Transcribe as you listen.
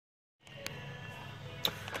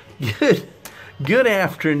Good, good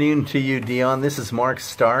afternoon to you, Deion. This is Mark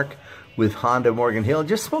Stark with Honda Morgan Hill.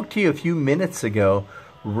 Just spoke to you a few minutes ago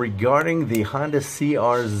regarding the Honda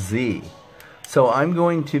CR-Z. So I'm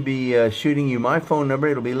going to be shooting you my phone number.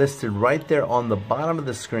 It'll be listed right there on the bottom of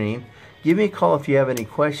the screen. Give me a call if you have any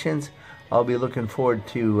questions. I'll be looking forward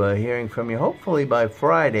to hearing from you, hopefully by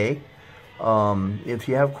Friday. If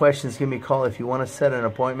you have questions, give me a call. If you want to set an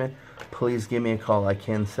appointment, please give me a call. I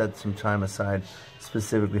can set some time aside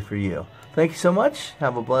specifically for you. Thank you so much.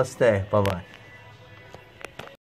 Have a blessed day. Bye-bye.